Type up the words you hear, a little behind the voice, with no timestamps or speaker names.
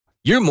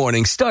Your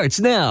morning starts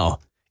now.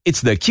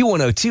 It's the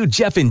Q102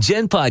 Jeff and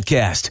Jen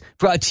podcast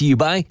brought to you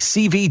by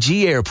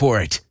CVG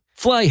Airport.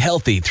 Fly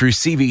healthy through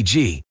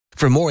CVG.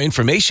 For more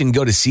information,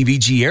 go to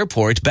CVG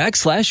Airport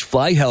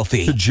 /fly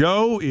healthy. So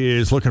Joe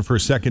is looking for a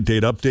second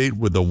date update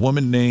with a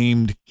woman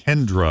named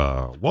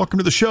Kendra. Welcome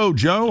to the show,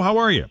 Joe. How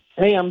are you?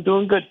 Hey, I'm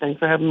doing good. Thanks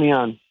for having me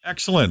on.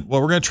 Excellent.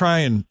 Well, we're going to try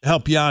and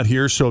help you out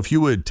here. So if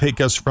you would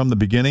take us from the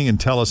beginning and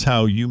tell us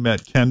how you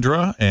met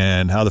Kendra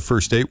and how the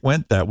first date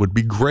went, that would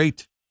be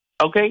great.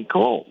 Okay,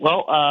 cool.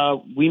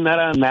 Well, we met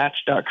on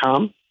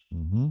Match.com.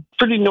 Mm-hmm.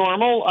 Pretty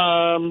normal.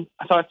 I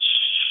thought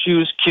she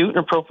was cute in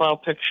her profile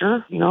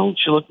picture. You know,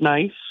 she looked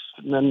nice.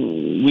 And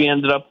then we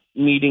ended up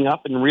meeting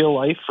up in real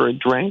life for a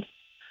drink.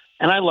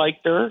 And I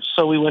liked her,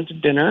 so we went to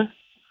dinner.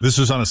 This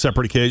was on a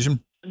separate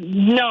occasion?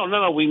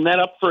 No. We met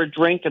up for a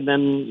drink, and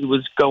then it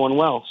was going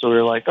well. So we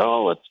were like,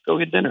 oh, let's go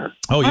get dinner.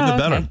 Oh, even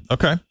better.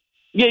 Okay.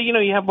 Yeah, you know,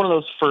 you have one of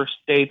those first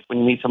dates when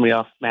you meet somebody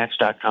off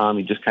Match.com.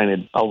 You just kind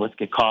of, oh, let's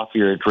get coffee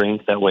or a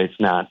drink. That way it's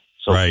not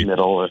so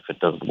committal if it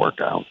doesn't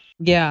work out.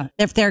 Yeah.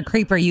 If they're a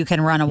creeper, you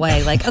can run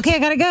away. Like, okay, I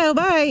got to go.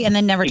 Bye. And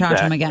then never talk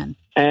to them again.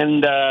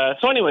 And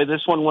so anyway,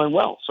 this one went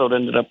well. So it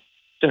ended up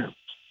dinner.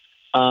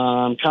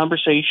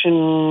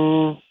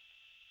 Conversation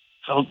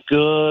felt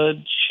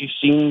good. She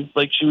seemed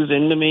like she was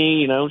into me.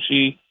 You know,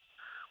 she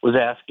was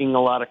asking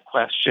a lot of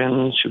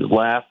questions. She was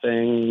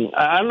laughing.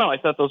 I don't know. I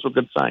thought those were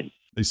good signs.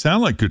 They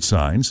sound like good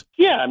signs.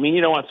 Yeah. I mean,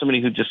 you don't want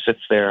somebody who just sits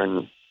there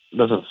and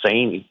doesn't say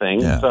anything.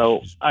 Yeah.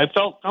 So I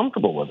felt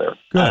comfortable with her.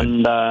 Good.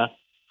 And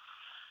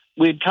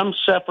we'd come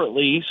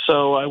separately.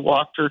 So I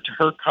walked her to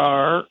her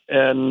car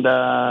and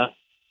that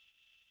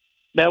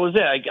was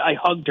it. I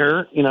hugged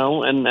her, you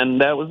know, and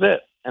that was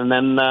it. And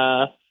then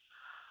I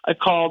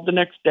called the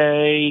next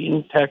day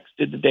and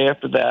texted the day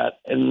after that,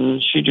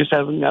 and she just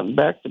hasn't gotten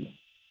back to me.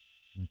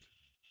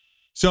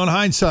 So in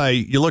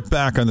hindsight, you look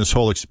back on this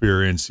whole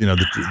experience, you know,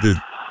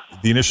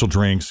 the initial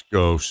drinks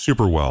go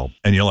super well.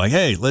 And you're like,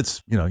 hey,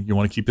 let's, you know, you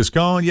want to keep this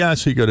going? Yeah,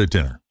 so you go to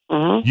dinner.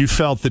 Mm-hmm. You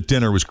felt that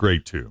dinner was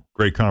great, too.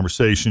 Great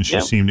conversation. She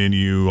seemed into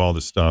you, all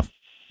this stuff.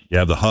 You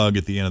have the hug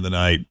at the end of the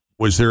night.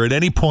 Was there at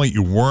any point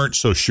you weren't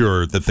so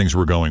sure that things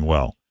were going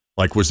well?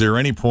 Like, was there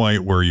any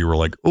point where you were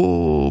like,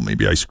 oh,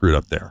 maybe I screwed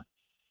up there?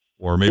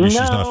 Or maybe she's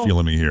not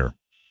feeling me here?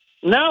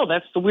 No,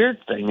 that's the weird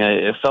thing.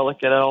 It felt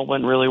like it all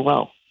went really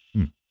well.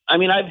 I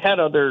mean, I've had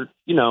other,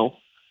 you know,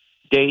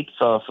 dates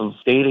off of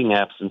dating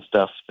apps and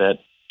stuff that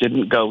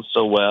didn't go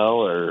so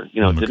well or,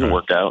 you know, didn't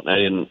work out. And I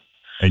didn't.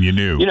 And you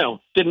knew. You know,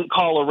 didn't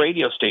call a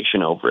radio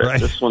station over it. Right.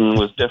 This one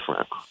was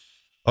different.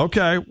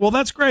 Okay. Well,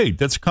 that's great.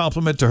 That's a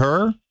compliment to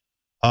her.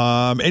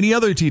 Any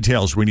other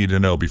details we need to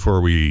know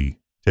before we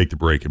take the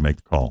break and make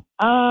the call?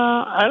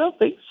 I don't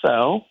think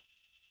so.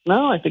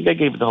 No, I think I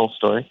gave you the whole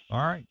story. All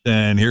right.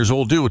 Then here's what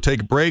we'll do. We'll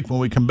take a break. When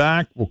we come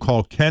back, we'll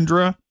call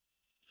Kendra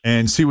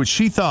and see what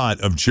she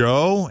thought of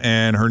Joe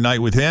and her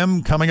night with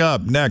him. Coming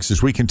up next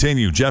as we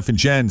continue. Jeff and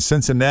Jen,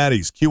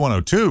 Cincinnati's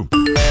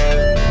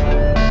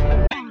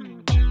Q102.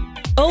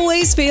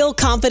 Always feel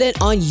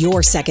confident on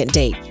your second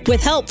date.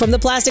 With help from the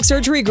Plastic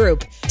Surgery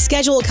Group.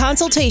 Schedule a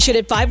consultation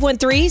at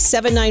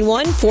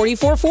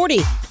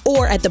 513-791-4440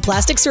 or at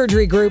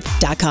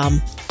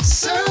theplasticsurgerygroup.com.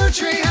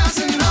 Surgery has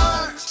an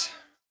art.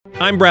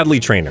 I'm Bradley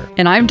Trainer.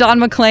 And I'm Don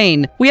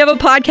McClain. We have a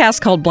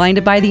podcast called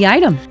Blinded by the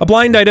Item. A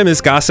blind item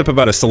is gossip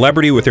about a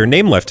celebrity with their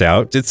name left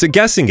out. It's a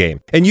guessing game,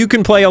 and you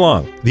can play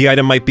along. The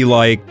item might be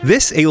like,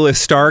 this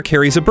A-list star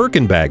carries a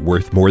Birkin bag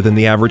worth more than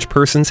the average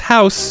person's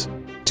house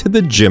to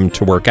the gym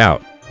to work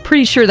out.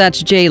 Pretty sure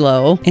that's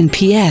J-Lo. And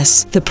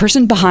P.S. the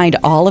person behind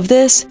all of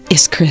this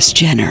is Kris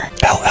Jenner,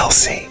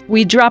 LLC.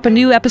 We drop a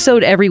new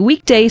episode every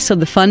weekday so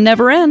the fun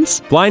never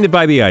ends. Blinded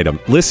by the Item.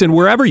 Listen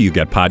wherever you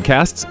get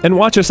podcasts and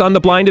watch us on the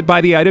Blinded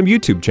by the Item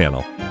YouTube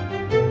channel.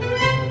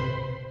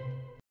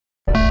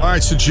 All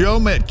right, so Joe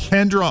met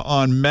Kendra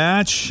on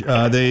Match.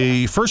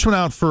 They first went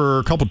out for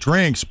a couple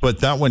drinks, but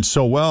that went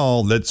so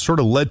well that sort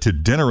of led to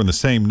dinner in the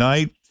same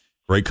night.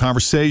 Great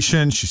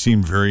conversation. She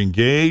seemed very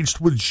engaged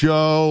with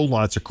Joe.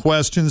 Lots of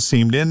questions.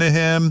 Seemed into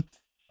him.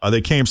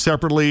 They came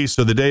separately,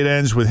 so the date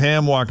ends with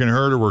him walking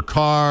her to her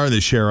car. They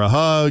share a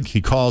hug.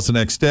 He calls the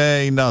next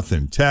day.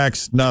 Nothing.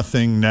 Text.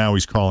 Nothing. Now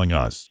he's calling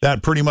us.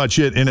 That pretty much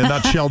it in a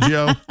nutshell,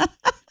 Joe?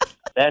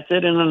 That's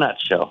it in a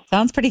nutshell.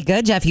 Sounds pretty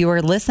good, Jeff. You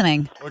were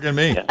listening. Look at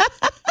me.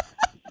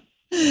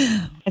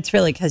 Yeah. It's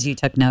really because you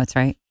took notes,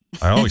 right?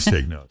 I always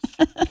take notes.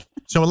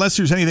 So unless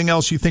there's anything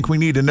else you think we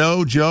need to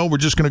know, Joe, we're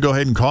just going to go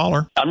ahead and call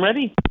her. I'm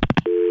ready.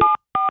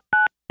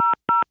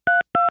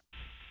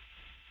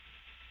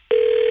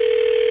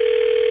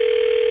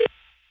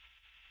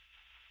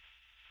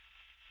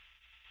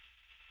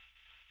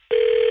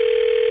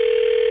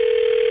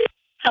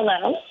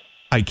 Hello.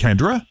 Hi,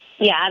 Kendra.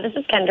 Yeah, this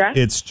is Kendra.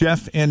 It's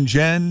Jeff and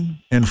Jen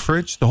and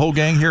Fritz, the whole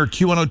gang here at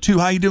Q102.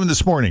 How you doing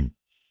this morning?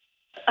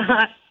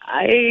 Are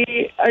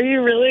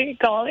you really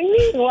calling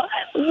me? What?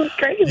 This is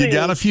crazy. You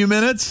got a few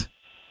minutes?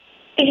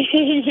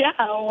 Yeah,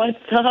 what's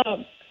up?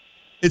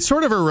 It's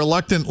sort of a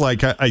reluctant,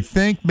 like, I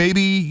think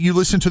maybe you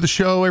listen to the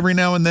show every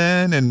now and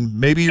then, and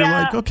maybe you're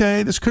like,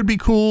 okay, this could be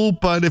cool,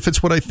 but if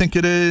it's what I think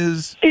it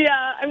is. Yeah,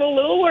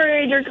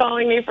 you're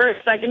calling me for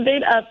a second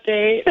date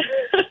update.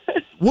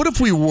 What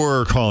if we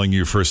were calling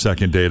you for a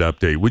second date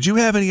update? Would you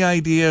have any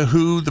idea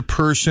who the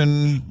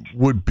person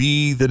would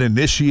be that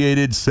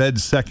initiated said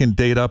second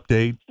date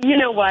update? You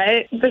know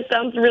what? This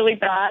sounds really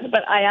bad,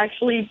 but I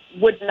actually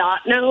would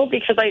not know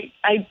because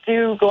I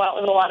do go out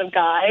with a lot of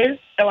guys,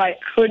 so I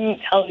couldn't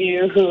tell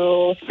you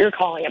who you're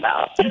calling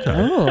about.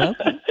 Okay.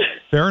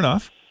 Fair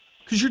enough.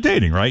 Because you're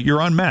dating, right? You're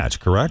on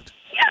Match, correct?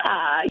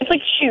 Yeah, it's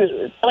like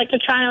shoes. I like to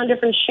try on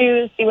different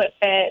shoes, see what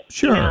fits.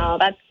 Sure. You know,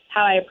 that's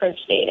how I approach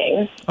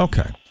dating.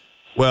 Okay.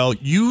 Well,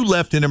 you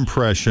left an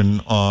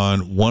impression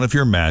on one of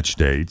your Match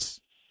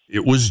dates.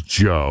 It was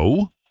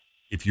Joe.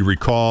 If you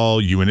recall,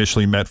 you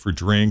initially met for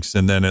drinks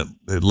and then it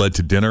led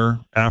to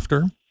dinner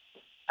after.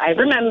 I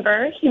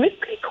remember. He was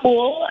pretty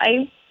cool.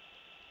 I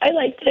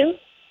liked him.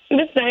 He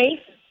was nice,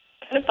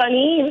 kind of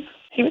funny.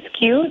 He was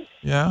cute.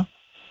 Yeah.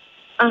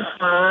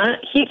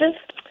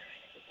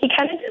 He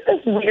kind of did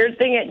this weird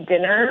thing at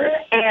dinner,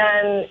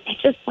 and it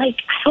just, like,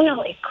 I don't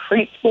know, it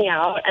creeped me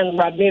out and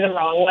rubbed me the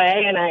wrong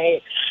way, and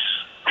I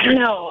don't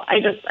know.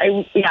 I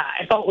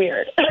felt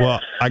weird.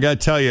 Well, I got to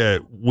tell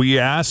you, we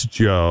asked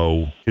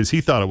Joe, because he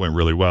thought it went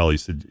really well. He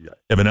said,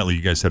 evidently,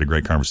 you guys had a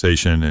great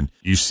conversation, and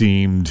you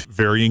seemed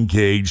very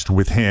engaged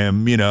with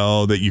him, you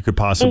know, that you could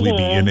possibly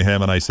be into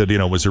him. And I said, you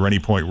know, was there any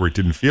point where it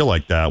didn't feel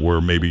like that, where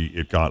maybe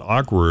it got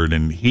awkward?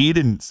 And he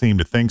didn't seem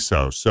to think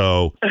so.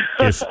 So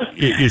if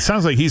it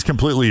sounds like he's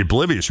completely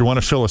oblivious. You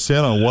want to fill us in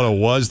on what it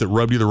was that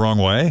rubbed you the wrong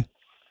way?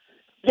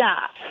 Yeah.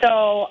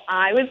 So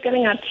I was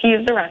getting up to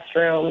use the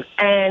restroom,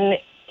 and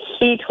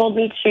he told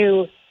me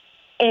to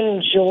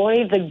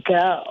enjoy the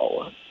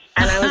go.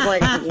 And I was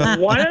like,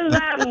 what does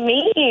that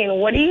mean?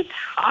 What are you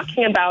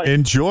talking about?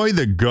 Enjoy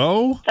the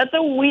go? That's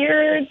a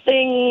weird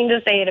thing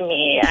to say to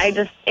me. I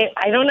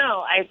don't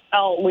know. I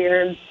felt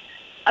weird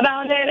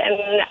about it.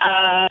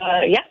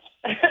 And, yeah,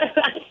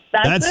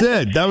 that's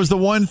it. That was the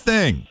one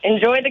thing.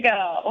 Enjoy the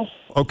go.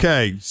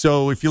 Okay.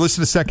 So if you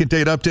listen to Second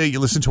Date Update, you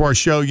listen to our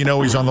show, you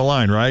know he's on the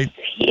line, right?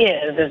 He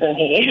is, isn't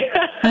he?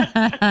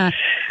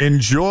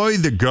 Enjoy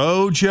the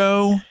go,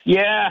 Joe?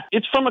 Yeah,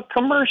 it's from a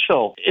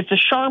commercial. It's a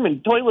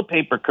Charmin toilet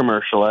paper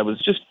commercial. I was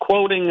just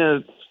quoting a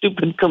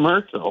stupid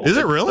commercial. Is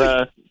it really?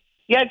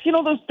 Yeah, it's, you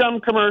know, those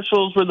dumb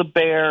commercials where the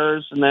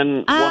bears, and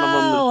then one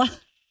of them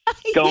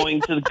is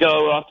going to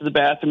go off to the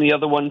bathroom. The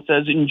other one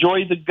says,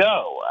 enjoy the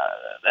go.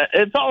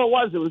 It's all it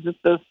was. It was just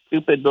a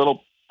stupid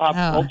little pop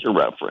culture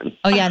reference.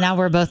 Oh, yeah, now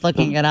we're both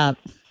looking it up.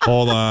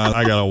 Hold on.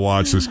 I got to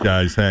watch this,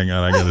 guys. Hang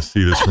on. I got to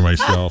see this for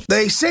myself.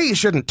 They say you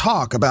shouldn't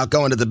talk about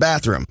going to the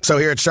bathroom. So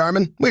here at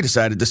Charmin, we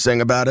decided to sing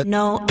about it.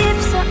 No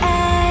ifs or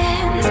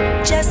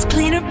ands, just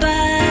cleaner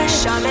butt.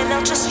 Charmin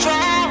Ultra Strong,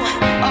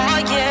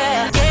 oh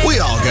yeah. We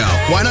all go.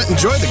 Why not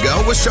enjoy the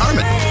go with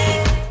Charmin?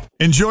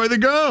 Enjoy the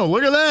go.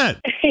 Look at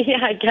that. Yeah,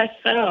 I guess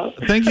so.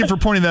 Thank you for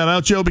pointing that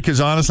out, Joe, because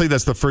honestly,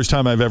 that's the first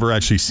time I've ever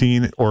actually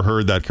seen or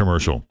heard that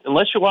commercial.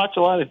 Unless you watch a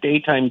lot of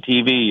daytime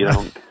TV, you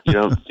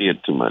don't see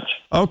it too much.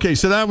 Okay,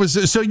 so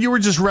you were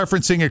just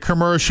referencing a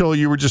commercial.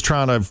 You were just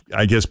trying to,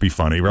 I guess, be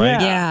funny, right?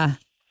 Yeah.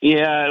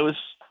 Yeah, it was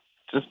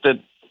just that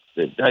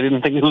I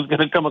didn't think it was going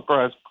to come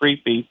across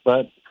creepy,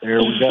 but there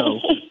we go.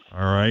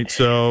 All right.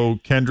 So,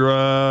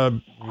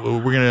 Kendra, we're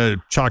going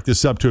to chalk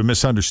this up to a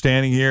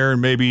misunderstanding here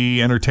and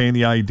maybe entertain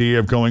the idea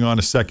of going on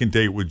a second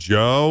date with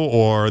Joe,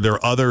 or are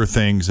there other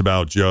things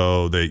about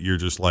Joe that you're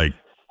just like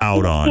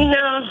out on?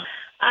 No,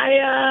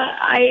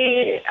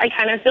 I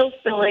kind of feel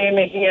silly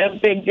making a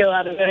big deal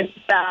out of a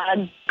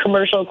bad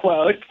commercial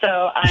quote.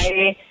 So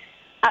I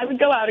would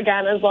go out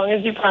again as long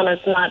as you promise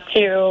not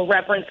to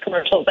reference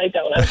commercials I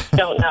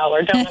don't know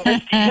or don't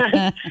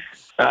understand.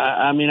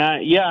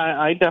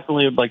 I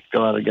definitely would like to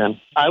go out again.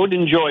 I would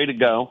enjoy to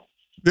go.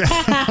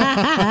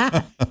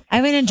 I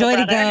would enjoy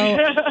to go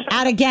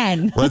out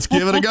again. Let's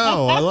give it a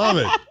go. I love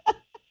it.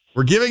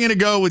 We're giving it a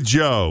go with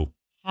Joe.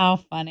 How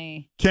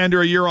funny.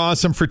 Kendra, you're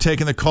awesome for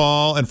taking the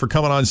call and for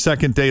coming on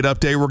Second Date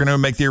Update. We're going to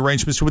make the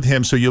arrangements with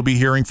him, so you'll be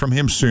hearing from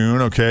him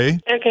soon, okay?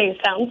 Okay,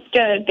 sounds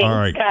good. Thanks, all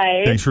right.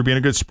 guys. Thanks for being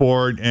a good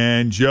sport.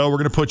 And, Joe, we're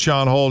going to put you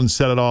on hold and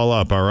set it all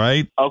up, all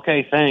right?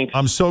 Okay, thanks.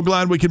 I'm so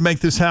glad we could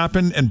make this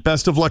happen, and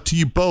best of luck to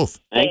you both.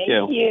 Thank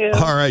you.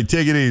 All right,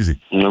 take it easy.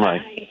 Bye-bye.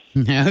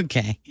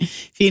 Okay.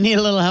 If you need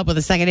a little help with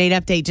the Second Date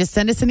Update, just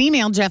send us an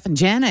email, Jeff and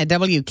Jen at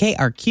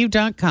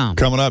WKRQ.com.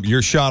 Coming up,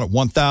 your shot at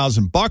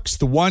 $1,000.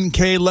 The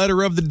 1K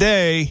letter of the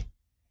day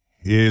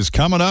is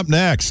coming up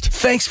next.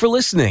 Thanks for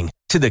listening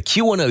to the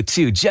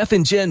Q102 Jeff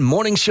and Jen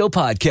Morning Show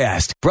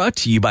podcast, brought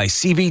to you by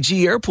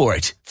CVG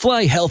Airport.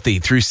 Fly healthy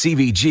through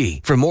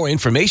CVG. For more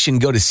information,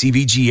 go to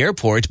CVG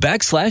Airport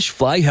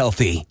 /fly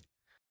healthy.